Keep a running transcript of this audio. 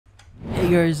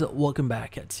Hey guys, welcome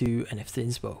back to NFT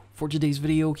Inspo. For today's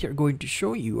video, we are going to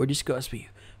show you or discuss with you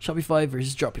Shopify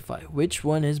versus Dropify, which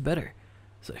one is better.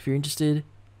 So if you're interested,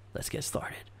 let's get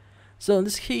started. So in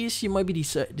this case, you might be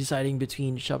deciding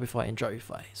between Shopify and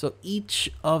Dropify. So each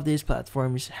of these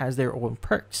platforms has their own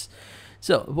perks.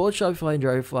 So both Shopify and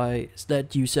Dropify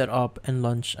let you set up and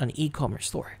launch an e-commerce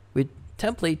store with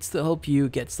templates to help you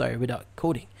get started without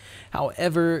coding.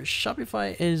 However,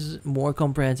 Shopify is a more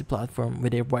comprehensive platform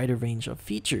with a wider range of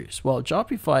features, while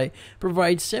Dropify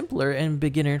provides simpler and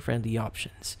beginner-friendly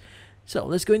options. So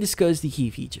let's go and discuss the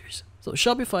key features. So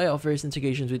Shopify offers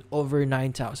integrations with over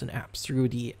 9,000 apps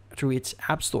through its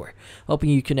app store,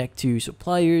 helping you connect to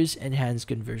suppliers, enhance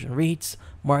conversion rates,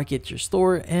 market your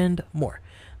store, and more.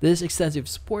 This extensive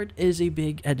support is a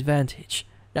big advantage.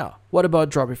 Now, what about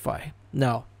Dropify?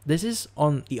 Now, this is,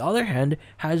 on the other hand,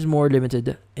 has more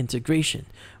limited integration,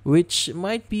 which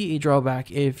might be a drawback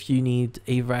if you need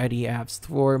a variety of apps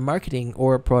for marketing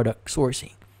or product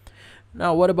sourcing.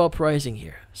 Now, what about pricing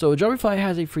here? So Dropify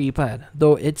has a free plan,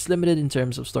 though it's limited in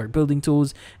terms of store building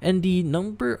tools and the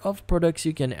number of products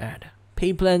you can add.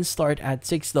 Paid plans start at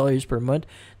 $6 per month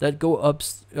that go up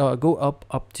to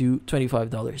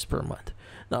 $25 per month.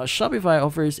 Now, Shopify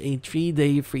offers a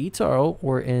 3-day free trial,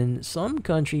 or in some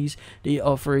countries, they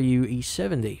offer you a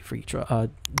 7-day free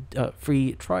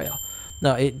trial.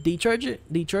 Now, they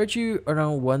charge you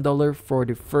around $1 for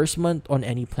the first month on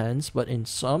any plans, but in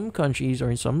some countries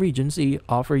or in some regions, they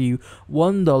offer you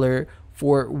 $1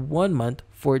 for 1 month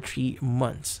for 3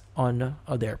 months on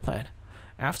their plan.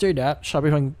 After that,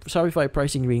 Shopify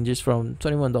pricing ranges from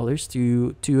 $21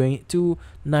 to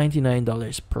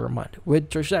 $99 per month, with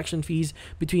transaction fees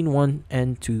between 1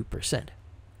 and 2%.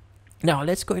 Now,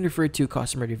 let's go and refer to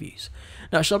customer reviews.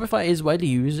 Now, Shopify is widely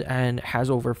used and has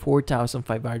over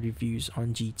 4,500 reviews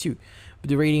on G2,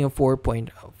 with a rating of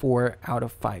 4.4 out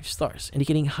of 5 stars,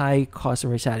 indicating high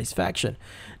customer satisfaction.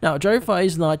 Now, Dropify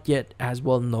is not yet as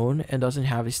well known and doesn't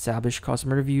have established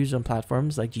customer reviews on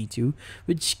platforms like G2,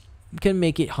 which can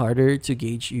make it harder to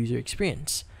gauge user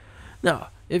experience. Now,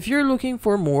 if you're looking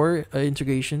for more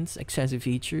integrations, extensive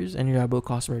features, and reliable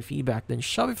customer feedback, then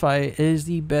Shopify is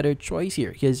the better choice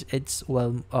here because it's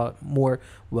more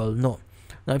well known.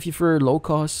 Now, if you prefer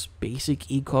low-cost, basic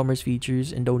e-commerce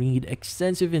features and don't need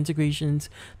extensive integrations,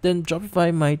 then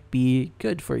Dropify might be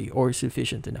good for you or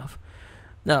sufficient enough.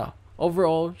 Now,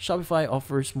 overall, Shopify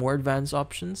offers more advanced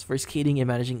options for scaling and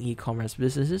managing e-commerce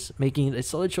businesses, making it a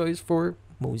solid choice for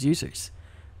most users.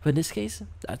 But in this case,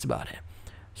 that's about it.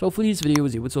 So hopefully this video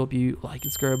was able to help you like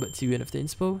and subscribe to NFT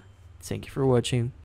Inspo. Thank you for watching.